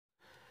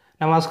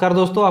नमस्कार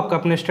दोस्तों, आपका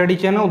अपने स्टडी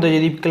चैनल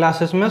उदय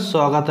क्लासेस में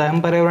स्वागत है। हम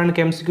पर्यावरण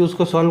के एमसीक्यूज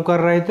को सॉल्व कर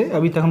रहे थे।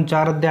 अभी तक हम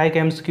 4 अध्याय के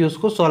एमसीक्यूज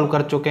को सॉल्व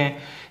कर चुके हैं।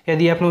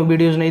 यदि आपने वो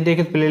वीडियोस नहीं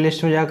देखे तो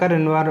प्लेलिस्ट में जाकर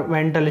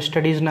एनवायरमेंटल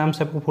स्टडीज़ नाम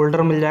से आपको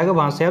फोल्डर मिल जाएगा,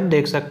 वहाँ से आप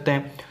देख सकते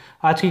हैं।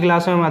 आज की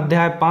क्लास में हम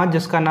अध्याय 5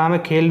 जिसका नाम है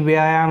खेल,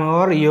 व्यायाम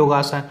और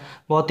योगासन,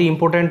 बहुत ही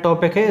इंपॉर्टेंट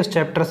टॉपिक है। इस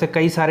चैप्टर से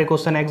कई सारे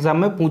क्वेश्चन एग्जाम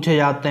में पूछे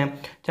जाते हैं,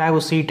 चाहे वो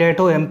CTET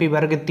हो, MP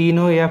वर्ग 3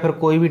 हो या फिर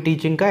कोई भी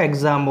टीचिंग का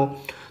एग्जाम हो।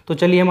 तो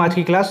चलिए हम आज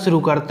की क्लास शुरू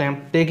करते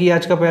हैं। देखिए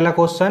आज का पहला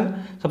क्वेश्चन,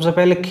 सबसे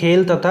पहले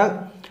खेल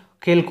तथा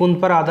खेलकूद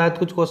पर आधारित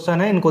कुछ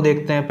क्वेश्चन है, इनको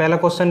देखते हैं। पहला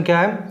क्वेश्चन क्या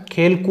है,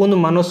 खेलकूद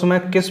मनुष्य में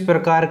किस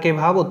प्रकार के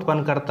भाव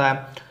उत्पन्न करता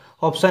है।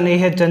 ऑप्शन ए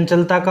है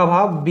चंचलता का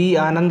भाव, बी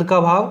आनंद का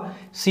भाव,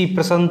 सी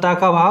प्रसन्नता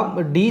का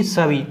भाव, डी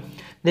सभी।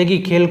 देखिए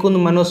खेलकूद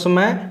मनुष्य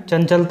में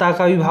चंचलता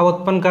का भी भाव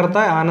उत्पन्न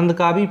करता है, आनंद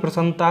का भी,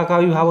 प्रसन्नता का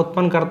भी भाव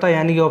उत्पन्न करता है,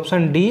 यानी कि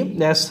ऑप्शन डी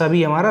एस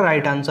सभी हमारा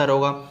राइट आंसर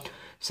होगा।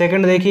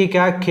 सेकंड देखिए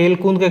क्या,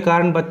 खेलकूद के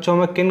कारण बच्चों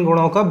में किन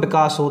गुणों का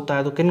विकास होता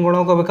है। तो किन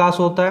गुणों का विकास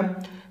होता है,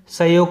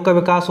 सहयोग का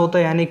विकास होता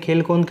है, यानी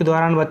खेलकूद के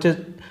दौरान बच्चे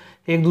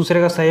एक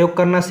दूसरे का सहयोग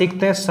करना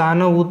सीखते हैं।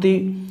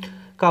 सहानुभूति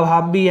का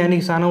भाव भी, यानी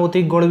कि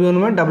सहानुभूति गुण भी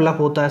उनमें डेवलप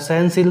होता है।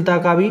 सहनशीलता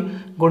का भी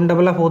गुण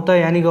डेवलप होता है,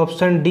 यानी कि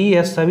ऑप्शन डी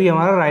एस सभी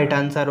हमारा राइट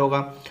आंसर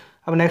होगा।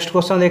 अब नेक्स्ट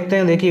क्वेश्चन देखते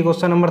हैं। देखिए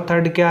क्वेश्चन नंबर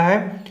 3 क्या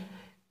है,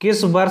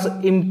 किस वर्ष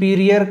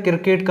इंपीरियल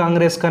क्रिकेट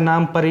कांग्रेस का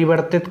नाम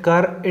परिवर्तित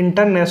कर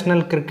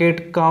इंटरनेशनल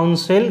क्रिकेट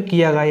काउंसिल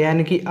किया गया,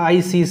 यानी कि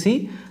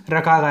ICC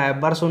रखा गया है।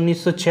 वर्ष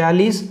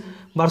 1946,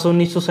 वर्ष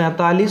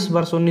 1947,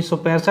 वर्ष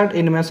 1965,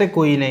 इनमें से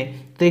कोई नहीं।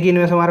 देखिए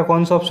इनमें से हमारा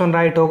कौन सा ऑप्शन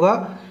राइट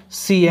होगा,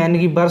 सी, यानी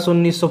कि वर्ष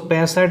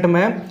 1965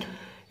 में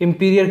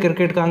इंपीरियल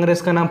क्रिकेट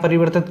कांग्रेस का नाम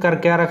परिवर्तित कर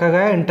क्या रखा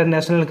गया,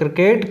 इंटरनेशनल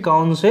क्रिकेट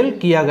काउंसिल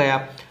किया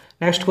गया।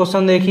 नेक्स्ट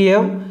क्वेश्चन देखिए,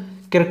 अब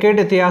क्रिकेट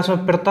इतिहास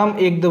में प्रथम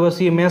एक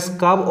दिवसीय मैच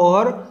कब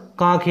और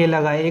कहाँ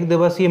खेला गया। एक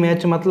दिवसीय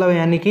मैच मतलब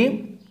यानी कि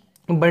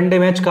वनडे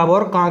मैच कब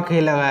और कहाँ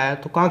खेला गया है।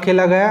 तो कहाँ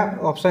खेला गया,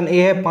 ऑप्शन ए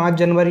है 5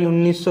 जनवरी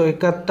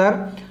 1971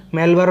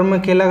 मेलबर्न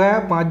में खेला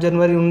गया, 5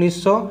 जनवरी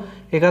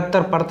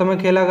 1971 पर्थ में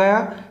खेला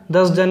गया,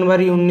 10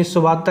 जनवरी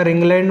 1972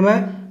 इंग्लैंड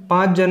में,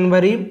 5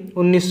 जनवरी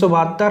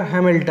 1972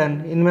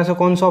 हैमिल्टन। इनमें से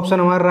कौन सा ऑप्शन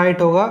हमारा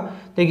राइट होगा।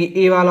 देखिए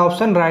ए वाला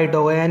ऑप्शन राइट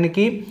होगा, यानी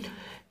कि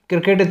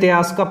क्रिकेट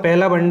इतिहास का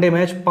पहला वनडे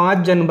मैच 5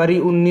 जनवरी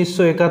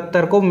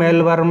 1971 को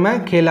मेलबर्न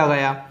में खेला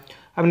गया।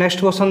 अब नेक्स्ट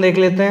क्वेश्चन देख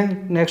लेते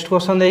हैं। नेक्स्ट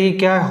क्वेश्चन देखिए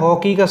क्या है,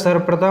 हॉकी का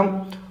सर्वप्रथम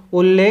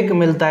उल्लेख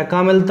मिलता है,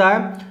 कहाँ मिलता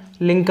है,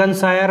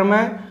 लिंकनशायर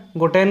में,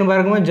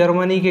 गोटेनबर्ग में,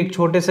 जर्मनी के एक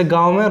छोटे से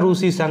गांव में,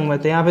 रूसी संघ में।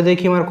 तो यहाँ पे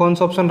देखिए हमारा कौन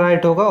सा ऑप्शन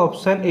राइट होगा,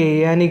 ऑप्शन ए,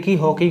 यानी कि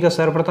हॉकी का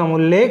सर्वप्रथम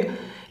उल्लेख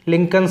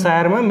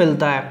लिंकनशायर में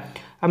मिलता है।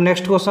 अब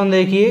नेक्स्ट क्वेश्चन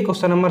देखिए,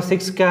 क्वेश्चन नंबर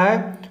 6 क्या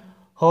है,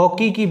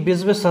 हॉकी की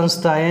विश्व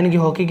संस्था, यानी कि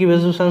हॉकी की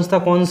विश्व संस्था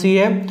कौन सी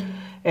है,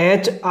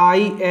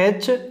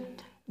 HIH,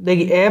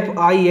 देखिए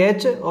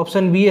FIH,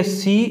 ऑप्शन बी है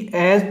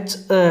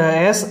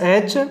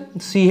CHSH,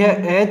 सी है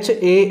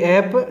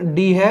HAF,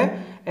 डी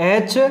है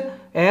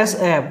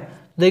HSF।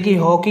 देखिए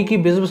हॉकी की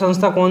विश्व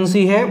संस्था कौन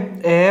सी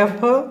है,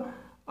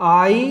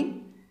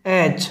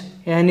 FIH,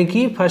 यानी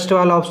कि फर्स्ट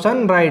वाला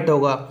ऑप्शन राइट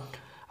होगा।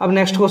 अब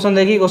नेक्स्ट क्वेश्चन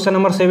देखिए, क्वेश्चन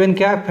नंबर 7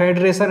 क्या है,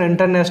 फेडरेशन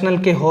इंटरनेशनल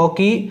के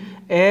हॉकी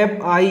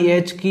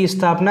FIH की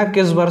स्थापना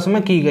किस वर्ष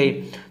में की गई।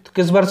 तो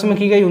किस वर्ष में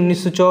की गई,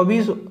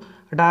 1924,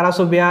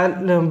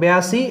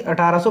 1882,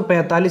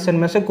 1845,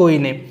 इनमें से कोई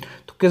नहीं।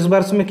 तो किस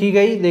वर्ष में की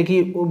गई,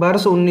 देखिए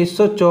वर्ष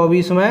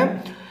 1924 में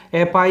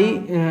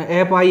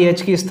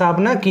FIH की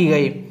स्थापना की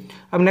गई।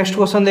 अब नेक्स्ट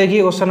क्वेश्चन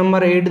देखिए, क्वेश्चन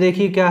नंबर 8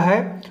 देखिए क्या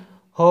है,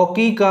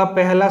 हॉकी का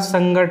पहला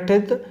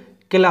संगठित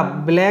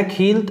club black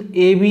hill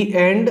AB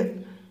and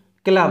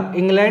club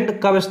England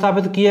कब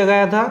स्थापित किया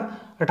गया था,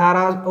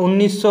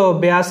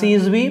 1982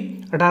 ईस्वी,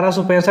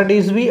 1865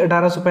 ईस्वी,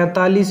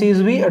 1845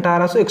 ईस्वी,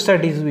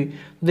 1861 ईस्वी।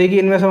 देखिए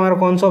इनमें से हमारा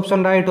कौन सा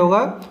ऑप्शन राइट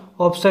होगा,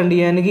 ऑप्शन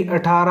डी, यानी कि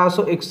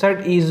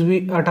 1861 ईस्वी,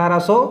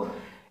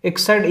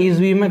 1861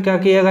 ईस्वी में क्या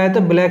किया गया था,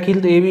 black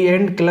hill AB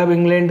and club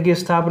England की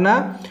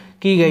स्थापना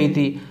की गई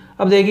थी।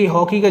 अब देखिए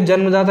हॉकी का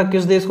जन्मदाता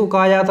किस देश को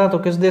कहा जाता, तो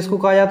किस देश को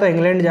कहा जाता है,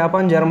 इंग्लैंड,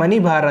 जापान, जर्मनी,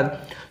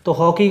 भारत। तो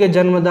हॉकी के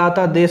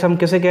जन्मदाता देश हम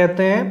किसे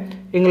कहते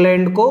हैं,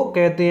 इंग्लैंड को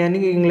कहते हैं, यानी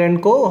कि इंग्लैंड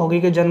को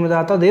हॉकी के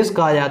जन्मदाता देश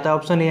कहा जाता है।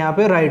 ऑप्शन यहाँ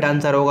पे राइट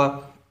आंसर होगा।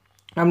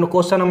 अब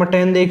क्वेश्चन नंबर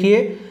 10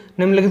 देखिए,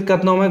 निम्नलिखित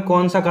कथनों में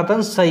कौन सा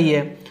कथन सही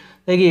है।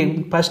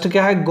 देखिए फर्स्ट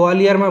क्या है,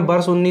 ग्वालियर में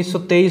वर्ष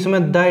 1923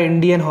 में the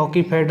Indian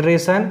hockey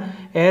federation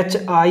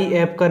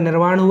HIF का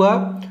निर्माण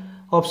हुआ।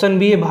 ऑप्शन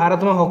बी है,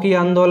 भारत में हॉकी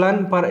आंदोलन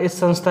पर इस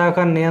संस्था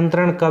का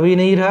नियंत्रण कभी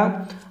नहीं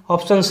रहा।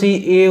 ऑप्शन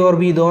सी, ए और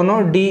बी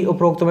दोनों, डी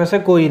उपरोक्त में से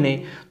कोई नहीं।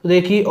 तो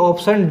देखिए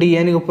ऑप्शन डी,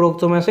 यानी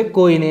उपरोक्त में से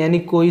कोई नहीं, यानी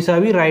कोई सा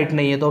भी राइट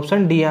नहीं है। तो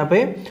ऑप्शन डी यहाँ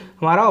पे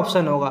हमारा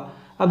ऑप्शन होगा।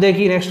 अब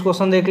देखिए नेक्स्ट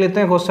क्वेश्चन देख लेते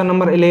हैं। क्वेश्चन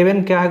नंबर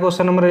 11 क्या है,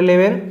 क्वेश्चन नंबर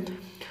 11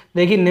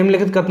 देखिए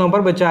निम्नलिखित कथनों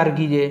पर विचार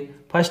कीजिए।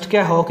 फर्स्ट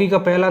क्या, हॉकी का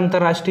पहला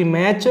अंतर्राष्ट्रीय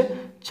मैच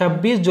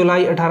 26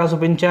 जुलाई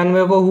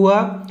 1895 को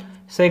हुआ।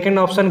 सेकंड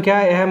ऑप्शन क्या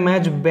है, यह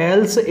मैच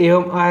वेल्स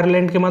एवं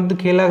आयरलैंड के मध्य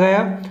खेला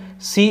गया।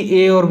 सी,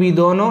 ए और बी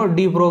दोनों,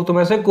 डी उपरोक्त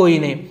में से कोई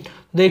नहीं।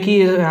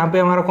 देखिए यहाँ पे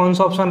हमारा कौन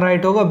सा ऑप्शन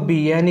राइट होगा,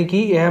 बी, यानी कि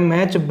यह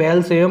मैच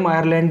वेल्स एवं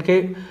आयरलैंड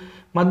के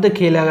मध्य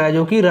खेला गया,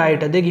 जो कि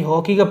राइट है। देखिए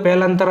हॉकी का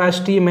पहला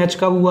अंतर्राष्ट्रीय मैच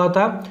कब हुआ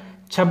था,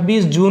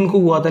 26 जून को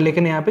हुआ था,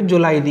 लेकिन यहाँ पे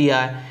जुलाई दिया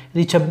है।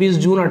 यदि 26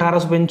 जून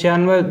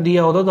 1895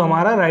 दिया होता तो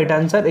हमारा राइट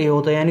आंसर ए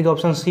होता, यानी कि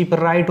ऑप्शन सी पर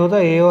राइट होता,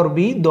 ए और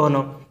बी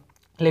दोनों।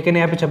 लेकिन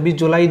यहाँ पे 26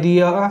 जुलाई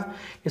दिया,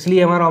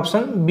 इसलिए हमारा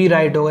ऑप्शन बी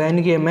राइट होगा,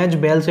 यानी कि मैच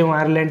बेल्जियम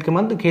आयरलैंड के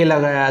मध्य खेला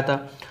गया था।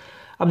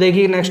 अब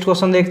देखिए नेक्स्ट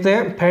क्वेश्चन देखते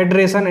हैं।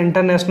 Federation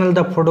international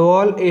the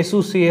football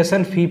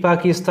association FIFA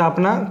की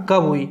स्थापना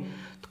कब हुई?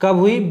 कब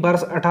हुई?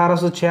 वर्ष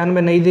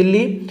 1896 नई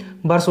दिल्ली,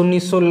 वर्ष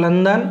 1900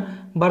 लंदन,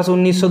 वर्ष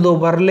 1902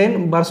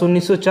 बर्लिन, वर्ष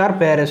 1904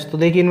 पेरिस। तो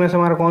देखिए इनमें से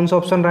हमारा कौन सा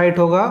ऑप्शन राइट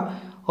होगा?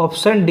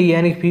 ऑप्शन डी,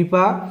 यानी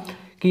फीफा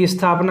की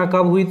स्थापना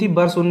कब हुई थी?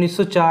 वर्ष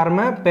 1904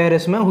 में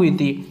पेरिस में हुई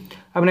थी।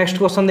 अब नेक्स्ट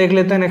क्वेश्चन देख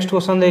लेते हैं। नेक्स्ट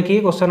क्वेश्चन देखिए,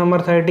 क्वेश्चन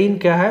नंबर 13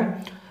 क्या है?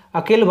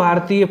 अखिल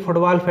भारतीय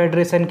फुटबॉल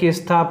फेडरेशन की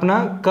स्थापना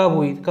कब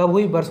हुई? कब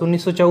हुई? वर्ष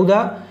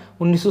 1914,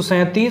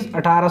 1937,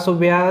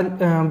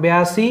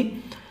 1882,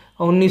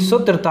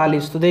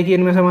 1943। तो देखिए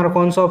इनमें से हमारा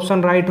कौन सा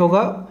ऑप्शन राइट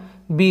होगा?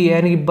 बी,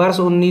 यानी कि वर्ष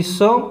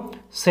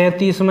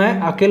 1937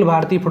 में अखिल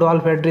भारतीय फुटबॉल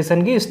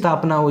फेडरेशन की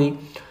स्थापना हुई।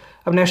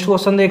 अब नेक्स्ट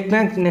क्वेश्चन देखते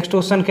हैं। नेक्स्ट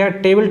क्वेश्चन क्या है?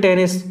 टेबल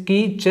टेनिस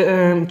की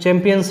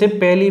चैंपियनशिप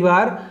पहली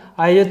बार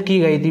आयोजित की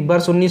गई थी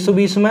वर्ष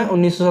 1920 में,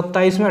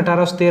 1927 में,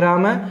 1813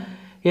 में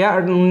या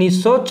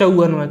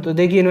 1954 में। तो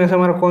देखिए इनमें से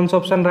हमारा कौन सा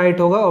ऑप्शन राइट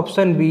होगा?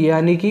 ऑप्शन बी,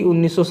 यानी कि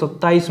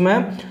 1927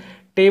 में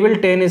टेबल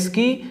टेनिस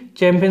की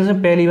चैंपियनशिप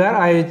पहली बार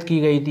आयोजित की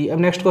गई थी। अब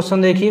नेक्स्ट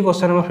क्वेश्चन देखिए,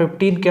 क्वेश्चन नंबर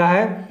 15 क्या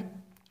है?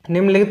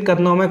 निम्नलिखित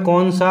कथनों में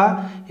कौन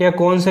सा या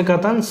कौन से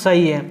कथन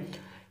सही है?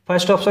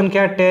 फर्स्ट ऑप्शन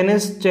क्या है?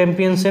 टेनिस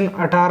चैंपियनशिप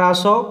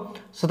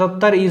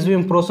 1877 ईस्वी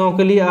में पुरुषों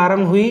के लिए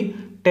आरंभ हुई।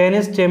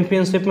 टेनिस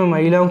चैंपियनशिप में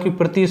महिलाओं की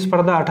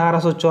प्रतिस्पर्धा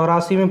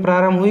 1884 में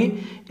प्रारंभ हुई।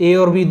 ए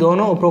और बी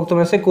दोनों, उपरोक्त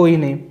में से कोई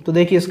नहीं। तो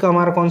देखिए इसका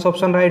हमारा कौन सा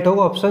ऑप्शन राइट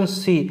होगा? ऑप्शन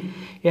सी,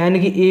 यानी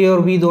कि ए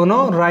और बी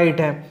दोनों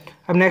राइट है।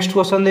 अब नेक्स्ट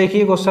क्वेश्चन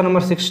देखिए, क्वेश्चन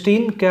नंबर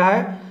 16 क्या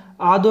है?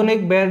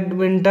 आधुनिक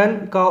बैडमिंटन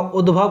का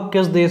उद्भव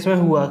किस देश में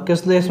हुआ?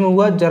 किस देश में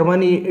हुआ?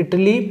 Germany,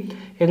 Italy,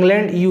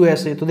 England,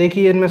 USA. तो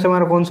देखिए इनमें से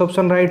हमारा कौन सा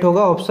ऑप्शन राइट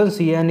होगा? ऑप्शन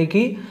सी, यानी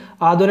कि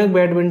आधुनिक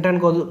बैडमिंटन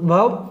का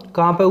उद्भव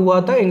कहाँ पे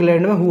हुआ था?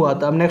 इंग्लैंड में हुआ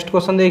था। अब नेक्स्ट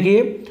क्वेश्चन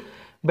देखिए,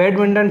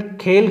 बैडमिंटन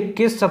खेल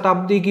किस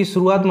शताब्दी की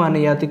शुरुआत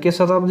मानी जाती? किस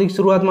शताब्दी की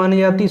शुरुआत मानी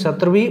जाती?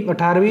 17वीं,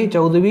 18वीं,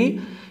 14वीं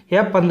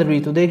या 15वीं।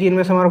 तो देखिए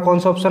इनमें से हमारा कौन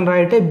सा ऑप्शन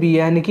राइट है? बी,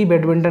 यानी कि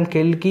बैडमिंटन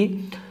खेल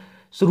की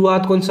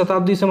शुरुआत कौन सी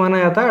शताब्दी से माना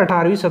जाता है?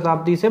 18वीं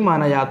शताब्दी से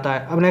माना जाता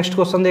है। अब नेक्स्ट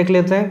क्वेश्चन देख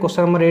लेते हैं।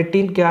 क्वेश्चन नंबर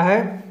 18 क्या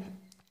है?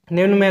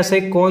 निम्न में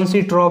से कौन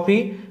सी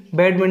ट्रॉफी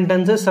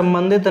बैडमिंटन से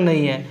संबंधित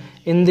नहीं है?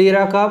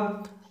 इंदिरा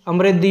कप,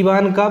 अमृत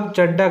दीवान कप,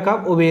 चड्डा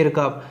कप, उबेर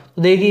कप।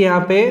 तो देखिए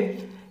यहाँ पे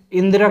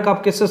इंदिरा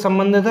कप किससे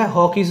संबंधित है?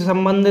 हॉकी से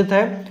संबंधित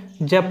है।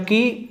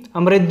 जबकि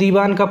अमृत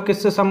दीवान कप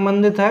किससे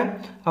संबंधित है?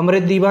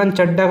 अमृत दीवान,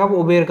 चड्डा कप,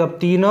 उबेर कप,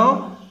 तीनों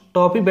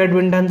ट्रॉफी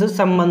बैडमिंटन से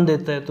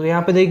संबंधित है। तो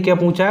यहाँ पे देखिए क्या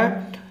पूछा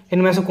है?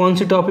 इनमें से कौन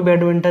सी ट्रॉफी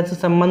बैडमिंटन से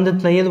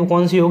संबंधित नहीं है? तो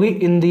कौन सी होगी?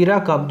 इंदिरा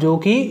कप, जो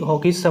कि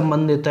हॉकी से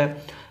संबंधित है।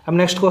 अब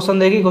नेक्स्ट क्वेश्चन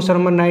देखिए, क्वेश्चन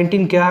नंबर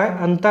 19 क्या है?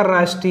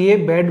 अंतर्राष्ट्रीय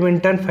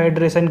बैडमिंटन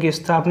फेडरेशन की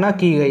स्थापना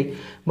की गई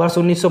वर्ष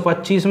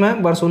 1925 में,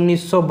 वर्ष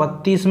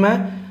 1932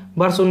 में,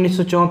 वर्ष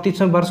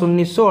 1934 में, वर्ष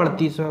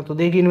 1938 में। तो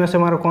देखिए इनमें से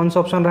हमारा कौन सा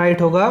ऑप्शन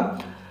राइट होगा?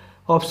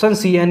 ऑप्शन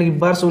सी, यानी कि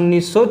वर्ष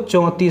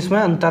 1934 में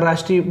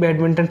अंतर्राष्ट्रीय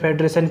बैडमिंटन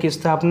फेडरेशन की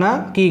स्थापना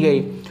की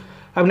गई।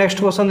 अब नेक्स्ट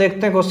क्वेश्चन देखते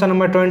हैं। क्वेश्चन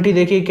नंबर 20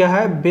 देखिए क्या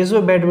है?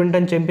 विश्व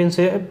बैडमिंटन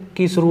चैंपियनशिप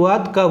की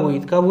शुरुआत कब हुई?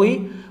 कब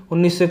हुई?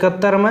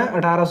 1971 में,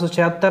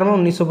 1876 में,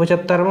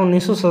 1975 में,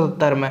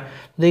 1977 में।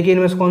 देखिए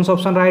इनमें से कौन सा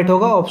ऑप्शन राइट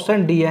होगा?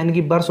 ऑप्शन डी, यानी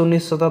कि वर्ष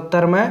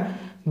 1977 में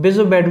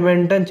विश्व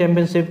बैडमिंटन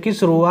चैंपियनशिप की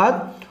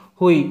शुरुआत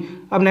हुई।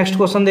 अब नेक्स्ट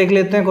क्वेश्चन देख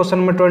लेते हैं। क्वेश्चन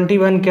नंबर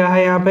 21 क्या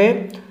है? यहाँ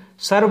पे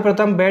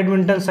सर्वप्रथम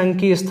बैडमिंटन संघ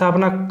की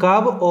स्थापना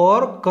कब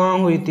और कहाँ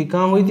हुई थी?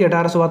 कहाँ हुई थी?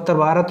 1872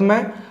 भारत में,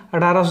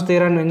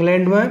 1893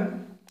 इंग्लैंड में,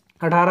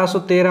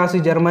 1883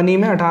 जर्मनी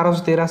में,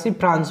 1883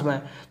 फ्रांस में।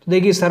 तो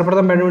देखिए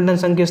सर्वप्रथम बैडमिंटन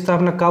संघ की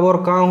स्थापना कब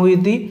और कहाँ हुई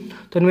थी?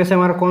 तो इनमें से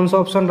हमारा कौन सा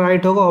ऑप्शन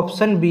राइट होगा?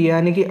 ऑप्शन बी,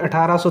 यानी कि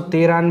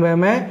 1893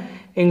 में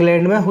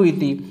इंग्लैंड में हुई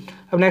थी।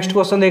 अब नेक्स्ट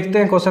क्वेश्चन देखते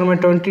हैं। क्वेश्चन नंबर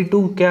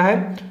 22 क्या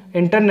है?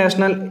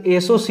 International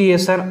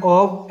association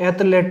of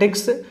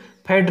athletics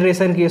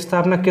federation की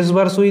स्थापना किस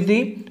वर्ष हुई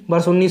थी?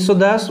 वर्ष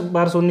 1910,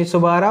 वर्ष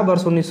 1912,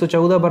 वर्ष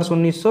 1914, वर्ष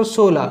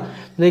 1916।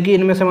 देखिए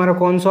इनमें से हमारा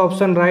कौन सा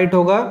ऑप्शन राइट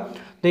होगा?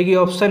 देखिए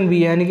ऑप्शन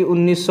बी, यानी कि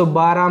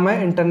 1912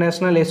 में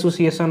international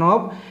association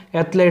of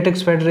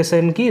athletics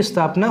federation की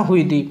स्थापना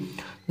हुई थी।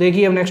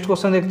 देखिए अब नेक्स्ट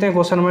क्वेश्चन देखते हैं।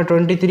 क्वेश्चन नंबर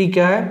 23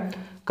 क्या है?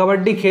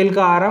 कबड्डी खेल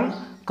का आरंभ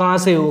कहाँ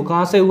से हुआ?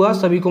 कहाँ से हुआ?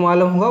 सभी को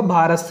मालूम होगा,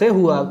 भारत से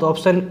हुआ। तो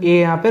ऑप्शन ए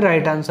यहाँ पे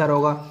राइट आंसर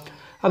होगा।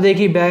 अब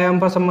देखिए व्यायाम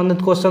पर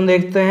संबंधित क्वेश्चन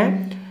देखते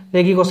हैं।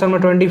 देखिए क्वेश्चन नंबर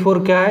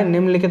 24 क्या है?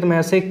 निम्नलिखित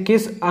में से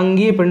किस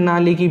अंगीय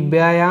प्रणाली की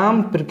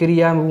व्यायाम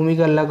प्रक्रिया में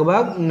भूमिका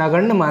लगभग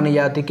नगण्य मानी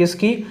जाती?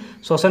 किसकी?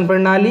 श्वसन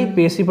प्रणाली,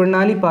 पेशी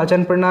प्रणाली,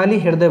 पाचन प्रणाली,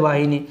 हृदय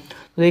वाहिनी।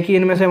 तो देखिए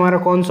इनमें से हमारा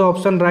कौन सा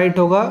ऑप्शन राइट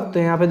होगा? तो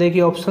यहाँ पे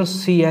देखिए ऑप्शन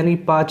सी, यानी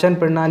पाचन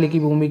प्रणाली की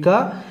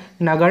भूमिका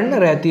नगण्य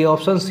रहती है।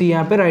 ऑप्शन सी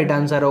यहाँ पे राइट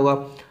आंसर होगा।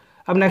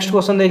 अब नेक्स्ट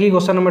क्वेश्चन देखिए,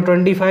 क्वेश्चन नंबर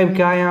 25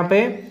 क्या है? यहाँ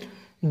पे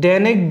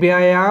दैनिक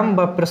व्यायाम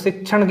व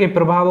प्रशिक्षण के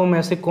प्रभावों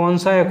में से कौन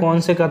सा या कौन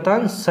से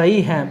कथन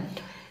सही हैं?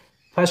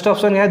 फर्स्ट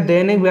ऑप्शन क्या है,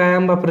 दैनिक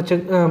व्यायाम व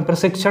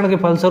प्रशिक्षण के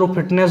फलस्वरूप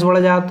फिटनेस बढ़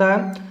जाता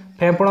है,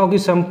 फेफड़ों की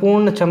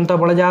संपूर्ण क्षमता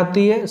बढ़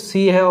जाती है।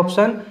 सी है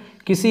ऑप्शन,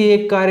 किसी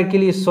एक कार्य के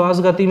लिए श्वास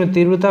गति में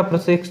तीव्रता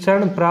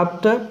प्रशिक्षण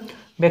प्राप्त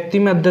व्यक्ति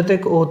में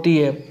अत्यधिक होती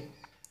है।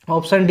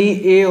 ऑप्शन डी,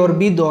 ए और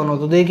बी दोनों।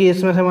 तो देखिए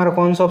इसमें से हमारा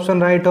कौन सा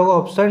ऑप्शन राइट होगा,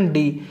 ऑप्शन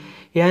डी,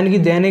 यानी कि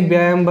दैनिक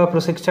व्यायाम व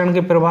प्रशिक्षण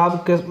के प्रभाव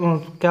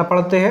क्या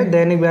पड़ते हैं,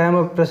 दैनिक व्यायाम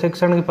व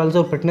प्रशिक्षण के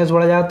फलस्वरूप फिटनेस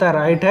बढ़ जाता है,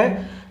 राइट है,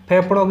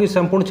 फेफड़ों की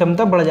संपूर्ण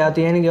क्षमता बढ़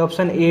जाती है, यानी कि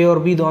ऑप्शन ए और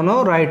बी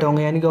दोनों राइट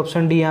होंगे, यानी कि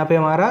ऑप्शन डी यहाँ पे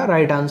हमारा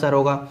राइट आंसर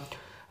होगा।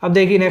 अब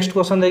देखिए नेक्स्ट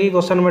क्वेश्चन, देखिए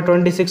क्वेश्चन नंबर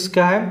 26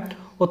 क्या है,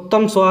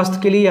 उत्तम स्वास्थ्य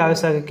के लिए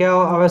आवश्यक है, क्या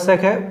आवश्यक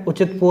है,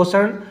 उचित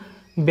पोषण,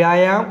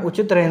 व्यायाम,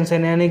 उचित रहन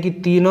सहन, यानी कि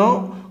तीनों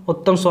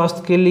उत्तम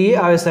स्वास्थ्य के लिए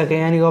आवश्यक है,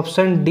 यानी कि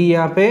ऑप्शन डी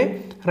यहाँ पे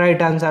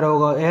राइट आंसर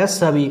होगा, यह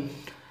सभी।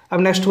 अब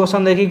नेक्स्ट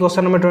क्वेश्चन देखिए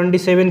क्वेश्चन नंबर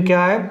 27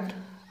 क्या है,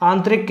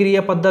 आंतरिक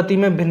क्रिया पद्धति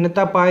में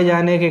भिन्नता पाए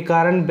जाने के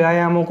कारण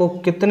व्यायामों को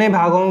कितने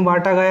भागों में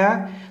बांटा गया।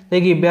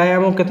 देखिए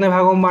व्यायामों को कितने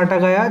भागों में बांटा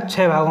गया,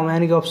 6 भागों में,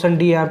 यानी कि ऑप्शन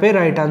डी यहाँ पे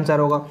राइट आंसर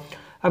होगा।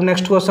 अब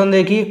नेक्स्ट क्वेश्चन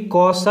देखिए,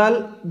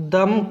 कौशल,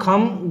 दम,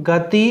 खम,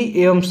 गति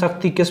एवं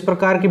शक्ति किस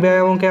प्रकार के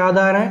व्यायामों के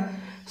आधार हैं।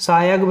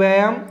 सहायक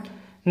व्यायाम,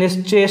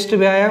 निश्चेष्ट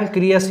व्यायाम,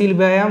 क्रियाशील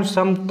व्यायाम,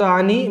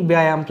 समतानी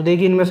व्यायाम। तो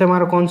देखिए इनमें से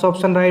हमारा कौन सा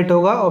ऑप्शन राइट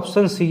होगा,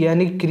 ऑप्शन सी,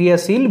 यानी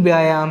क्रियाशील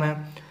व्यायाम है।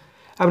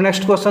 अब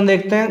नेक्स्ट क्वेश्चन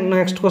देखते हैं,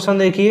 नेक्स्ट क्वेश्चन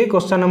देखिए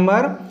क्वेश्चन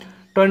नंबर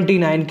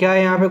 29 क्या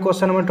है यहाँ पे,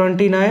 क्वेश्चन नंबर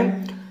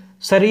 29,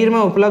 शरीर में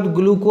उपलब्ध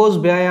ग्लूकोज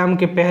व्यायाम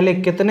के पहले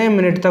कितने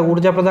मिनट तक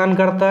ऊर्जा प्रदान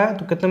करता है।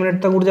 तो कितने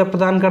मिनट तक ऊर्जा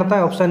प्रदान करता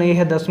है, ऑप्शन ए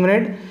है 10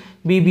 मिनट,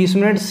 बी 20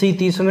 मिनट, सी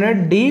 30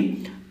 मिनट, डी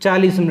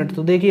 40 मिनट।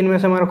 तो देखिए इनमें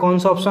से हमारा कौन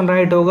सा ऑप्शन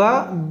राइट होगा,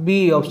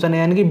 बी ऑप्शन है,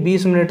 यानी कि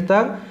 20 मिनट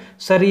तक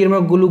शरीर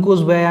में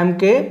ग्लूकोज व्यायाम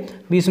के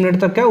 20 मिनट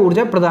तक क्या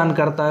ऊर्जा प्रदान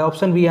करता है,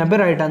 ऑप्शन बी यहाँ पे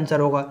राइट आंसर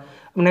होगा।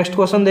 अब नेक्स्ट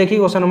क्वेश्चन देखिए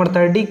क्वेश्चन नंबर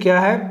 30 क्या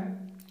है,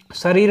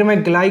 शरीर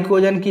में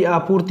ग्लाइकोजन की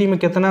आपूर्ति में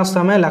कितना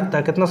समय लगता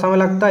है, कितना समय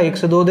लगता है, 1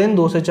 से 2 दिन,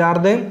 2 से 4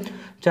 दिन,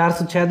 4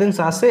 से 6 दिन,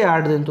 7 से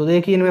 8 दिन। तो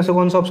देखिए इनमें से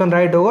कौन सा ऑप्शन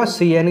राइट होगा,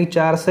 सी, यानी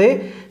 4 से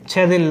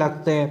 6 दिन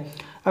लगते हैं।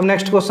 अब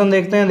नेक्स्ट क्वेश्चन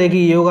देखते हैं,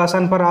 देखिए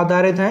योगासन पर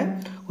आधारित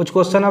हैं कुछ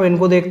क्वेश्चन, अब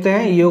इनको देखते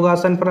हैं।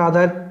 योगासन पर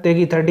आधारित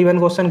देखिए 31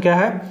 क्वेश्चन क्या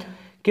है,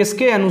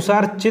 किसके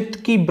अनुसार चित्त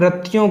की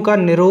वृत्तियों का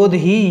निरोध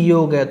ही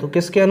योग है। तो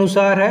किसके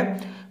अनुसार है,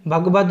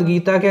 भगवद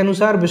गीता के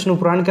अनुसार, विष्णु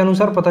पुराण के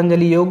अनुसार,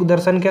 पतंजलि योग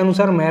दर्शन के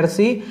अनुसार,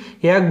 महर्षि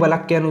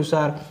याज्ञवल्क्य के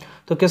अनुसार।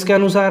 तो किसके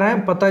अनुसार है,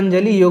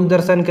 पतंजलि योग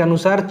दर्शन के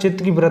अनुसार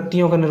चित्त की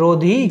वृत्तियों का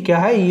निरोध ही क्या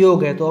है,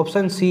 योग है। तो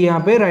ऑप्शन सी यहाँ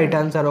पे राइट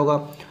आंसर होगा।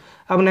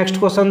 अब नेक्स्ट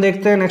क्वेश्चन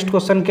देखते हैं, नेक्स्ट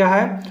क्वेश्चन क्या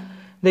है,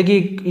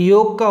 देखिए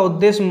योग का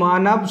उद्देश्य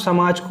मानव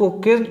समाज को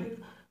किस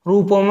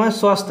रूपों में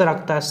स्वस्थ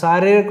रखता है,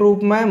 शारीरिक रूप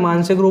में,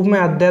 मानसिक रूप में,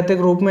 आध्यात्मिक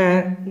रूप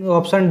में,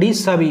 ऑप्शन डी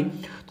सभी।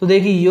 तो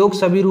देखिए योग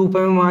सभी रूपों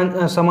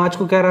में समाज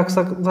को क्या रख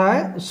सकता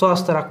है,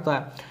 स्वस्थ रखता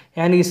है,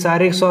 यानी कि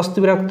शारीरिक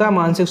स्वास्थ्य भी रखता है,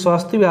 मानसिक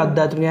स्वास्थ्य भी,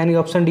 आध्यात्मिक, यानी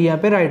ऑप्शन डी यहाँ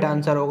पे राइट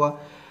आंसर होगा।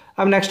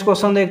 अब नेक्स्ट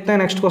क्वेश्चन देखते हैं,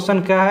 नेक्स्ट क्वेश्चन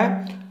क्या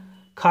है,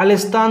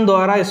 खालिस्तान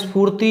द्वारा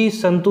स्फूर्ति,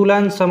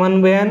 संतुलन,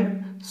 समन्वयन,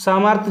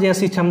 सामर्थ्य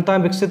जैसी क्षमता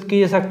विकसित की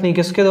जा सकती है,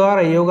 किसके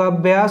द्वारा,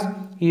 योगाभ्यास,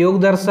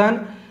 योग दर्शन,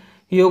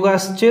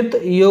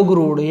 योगाश्चित, योग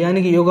रूढ़,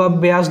 यानी कि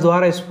योगाभ्यास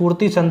द्वारा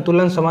स्फूर्ति,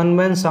 संतुलन,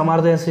 समन्वयन,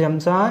 सामर्थ्य जैसी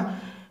क्षमता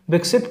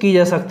विकसित की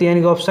जा सकती है,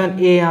 यानी कि ऑप्शन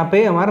ए यहाँ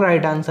पे हमारा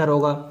राइट आंसर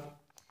होगा।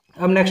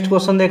 अब नेक्स्ट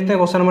क्वेश्चन देखते हैं,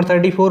 क्वेश्चन नंबर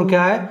 34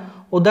 क्या है,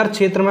 उदर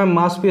क्षेत्र में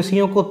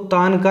मांसपेशियों को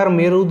तान कर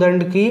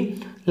मेरुदंड की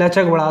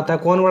लचक बढ़ाता है,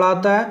 कौन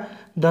बढ़ाता है,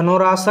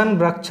 धनुरासन,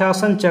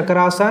 वृक्षासन,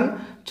 चक्रासन,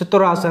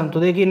 चतुरासन। तो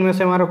देखिए इनमें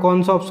से हमारा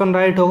कौन सा ऑप्शन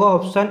राइट होगा,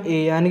 ऑप्शन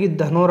ए, यानी कि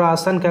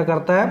धनुरासन क्या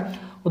करता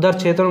है, उधर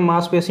क्षेत्र में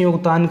मांसपेशियों को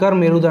तान कर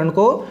मेरुदंड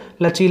को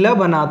लचीला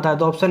बनाता है।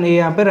 तो ऑप्शन ए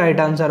यहाँ पे राइट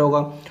आंसर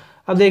होगा।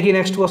 अब देखिए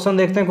नेक्स्ट क्वेश्चन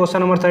देखते हैं, क्वेश्चन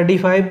नंबर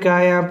 35 क्या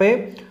है यहाँ पे,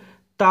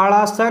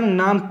 ताड़ासन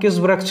नाम किस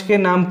वृक्ष के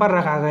नाम पर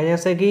रखा गया।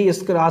 जैसे कि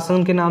इस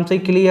आसन के नाम से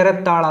क्लियर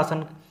है,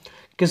 ताड़ासन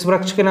किस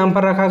वृक्ष के नाम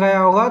पर रखा गया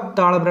होगा,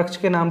 ताड़ वृक्ष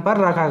के नाम पर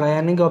रखा गया,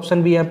 यानी कि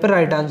ऑप्शन बी यहाँ पे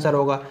राइट आंसर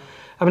होगा।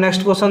 अब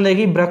नेक्स्ट क्वेश्चन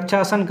देखिए,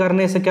 वृक्षासन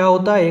करने से क्या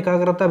होता है,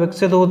 एकाग्रता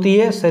विकसित होती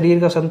है, शरीर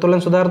का संतुलन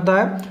सुधरता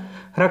है,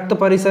 रक्त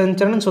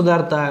परिसंचरण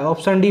सुधरता है,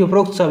 ऑप्शन डी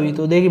उपरोक्त सभी।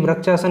 तो देखिए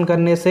वृक्षासन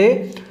करने से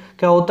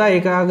क्या होता है,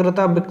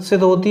 एकाग्रता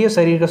विकसित होती है,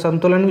 शरीर का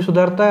संतुलन भी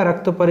सुधरता है,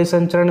 रक्त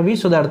परिसंचरण भी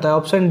सुधरता है,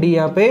 ऑप्शन डी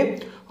यहाँ पे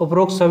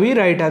उपरोक्त सभी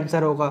राइट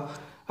आंसर होगा।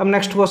 अब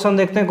नेक्स्ट क्वेश्चन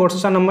देखते हैं,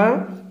 क्वेश्चन नंबर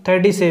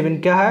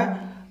 37 क्या है,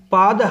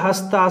 पाद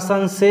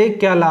हस्तासन से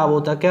क्या लाभ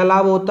होता है, क्या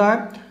लाभ होता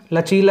है,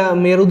 लचीला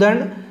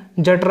मेरुदंड,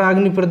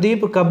 जठराग्नि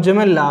प्रदीप, कब्ज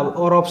में लाभ,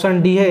 और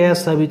ऑप्शन डी है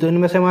एस सभी। तो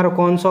इनमें से हमारा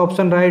कौन सा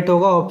ऑप्शन राइट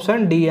होगा,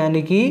 ऑप्शन डी,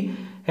 यानी कि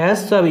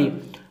एस सभी।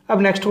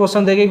 अब नेक्स्ट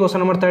क्वेश्चन देखिए, क्वेश्चन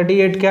नंबर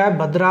 38 क्या है,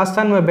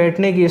 भद्रासन में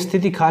बैठने की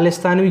स्थिति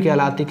खालिस्तान भी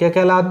कहलाती है, क्या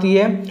कहलाती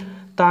है,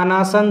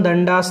 तानासन,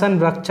 दंडासन,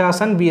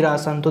 वृक्षासन,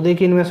 वीरासन। तो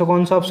देखिए इनमें से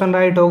कौन सा ऑप्शन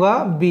राइट होगा,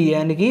 बी,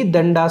 यानी कि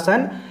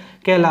दंडासन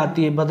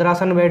कहलाती है।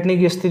 भद्रासन में बैठने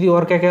की स्थिति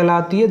और क्या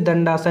कहलाती है,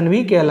 दंडासन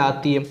भी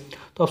कहलाती है।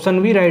 तो ऑप्शन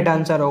बी राइट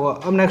आंसर होगा।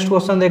 अब नेक्स्ट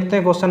क्वेश्चन देखते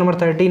हैं, क्वेश्चन नंबर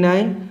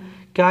 39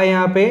 क्या है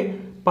यहाँ पे,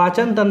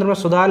 पाचन तंत्र में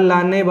सुधार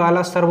लाने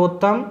वाला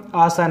सर्वोत्तम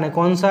आसन है,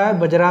 कौन सा है,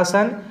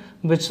 वज्रासन,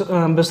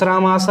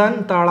 विश्रामासन,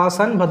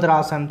 ताड़ासन,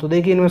 भद्रासन। तो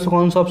देखिए इनमें से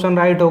कौन सा ऑप्शन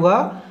राइट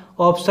होगा,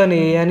 ऑप्शन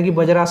ए, यानी कि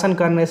वज्रासन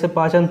करने से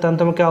पाचन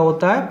तंत्र में क्या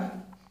होता है,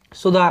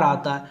 सुधार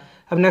आता है।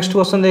 अब नेक्स्ट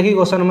क्वेश्चन देखिए,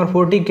 क्वेश्चन नंबर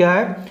 40 क्या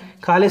है?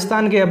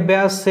 खालिस्तान के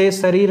अभ्यास से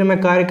शरीर में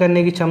कार्य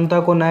करने की क्षमता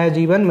को नया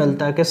जीवन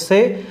मिलता है। किससे?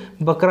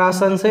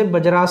 वक्रासन से,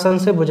 वज्रासन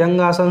से,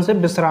 भुजंगासन से,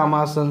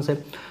 विश्रामासन से।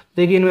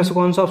 देखिए इनमें से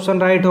कौन सा ऑप्शन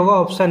राइट होगा?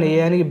 ऑप्शन ए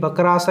यानी कि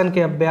वक्रासन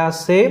के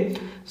अभ्यास से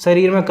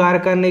शरीर में कार्य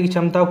करने की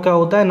क्षमता को क्या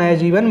होता है? नया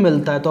जीवन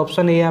मिलता है। तो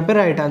ऑप्शन ए यहाँ पे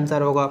राइट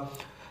आंसर होगा।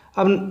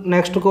 अब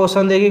नेक्स्ट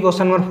क्वेश्चन देखिए,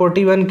 क्वेश्चन नंबर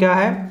 41 क्या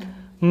है?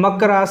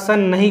 मकरासन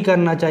नहीं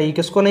करना चाहिए।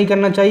 किसको नहीं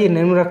करना चाहिए?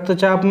 निम्न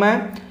रक्तचाप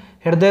में,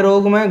 हृदय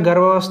रोग में,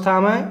 गर्भावस्था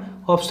में,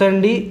 ऑप्शन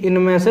डी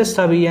इनमें से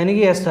सभी यानी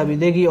कि एस सभी।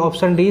 देखिए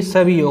ऑप्शन डी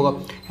सभी होगा,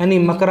 यानी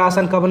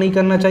मकरासन कब नहीं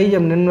करना चाहिए?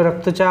 जब निम्न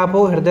रक्तचाप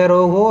हो, हृदय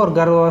रोग हो और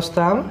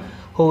गर्भावस्था में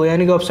हो,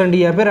 यानी कि ऑप्शन डी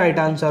यहाँ पे राइट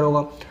आंसर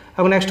होगा।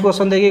 अब नेक्स्ट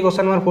क्वेश्चन देखिए,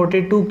 क्वेश्चन नंबर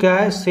 42 क्या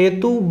है?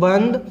 सेतु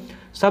बंध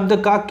शब्द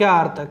का क्या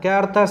अर्थ है? क्या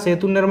अर्थ है?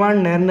 सेतु निर्माण,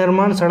 नहर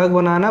निर्माण, सड़क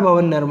बनाना,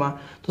 भवन निर्माण।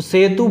 तो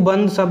सेतु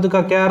बंध शब्द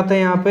का क्या अर्थ है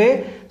यहाँ पे?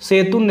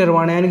 सेतु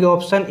निर्माण, यानी कि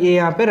ऑप्शन ए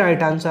यहाँ पे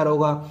राइट आंसर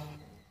होगा।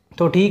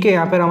 तो ठीक है,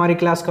 यहाँ पर हमारी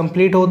क्लास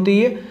कंप्लीट होती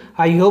है।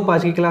 आई होप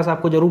आज की क्लास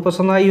आपको जरूर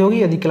पसंद आई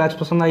होगी। यदि क्लास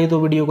पसंद आई तो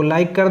वीडियो को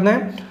लाइक कर दें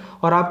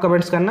और आप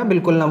कमेंट्स करना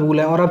बिल्कुल ना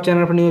भूलें। और आप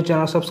चैनल पर न्यू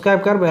चैनल सब्सक्राइब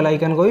कर बेल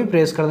आइकन को भी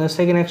प्रेस कर दें,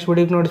 इससे कि नेक्स्ट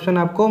वीडियो की नोटिफिकेशन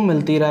आपको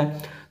मिलती रहे।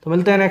 तो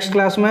मिलते हैं नेक्स्ट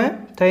क्लास में।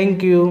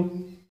 Thank you.